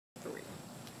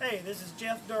Hey, this is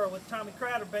Jeff Dorough with Tommy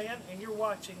Crowder Band, and you're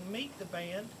watching Meet the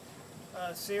Band,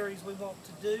 a series we want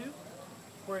to do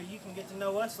where you can get to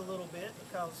know us a little bit,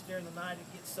 because during the night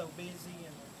it gets so busy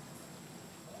and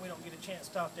we don't get a chance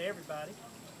to talk to everybody.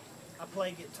 I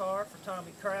play guitar for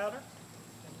Tommy Crowder,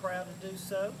 and proud to do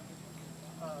so.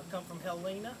 Come from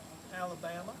Helena,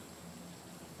 Alabama.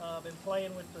 I've been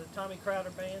playing with the Tommy Crowder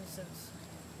Band since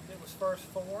it was first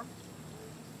formed.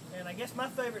 And I guess my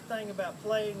favorite thing about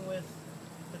playing with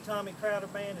the Tommy Crowder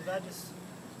Band is I just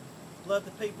love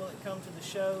the people that come to the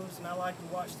shows, and I like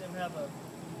to watch them have a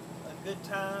good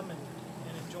time and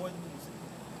enjoy the music.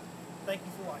 Thank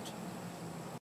you for watching.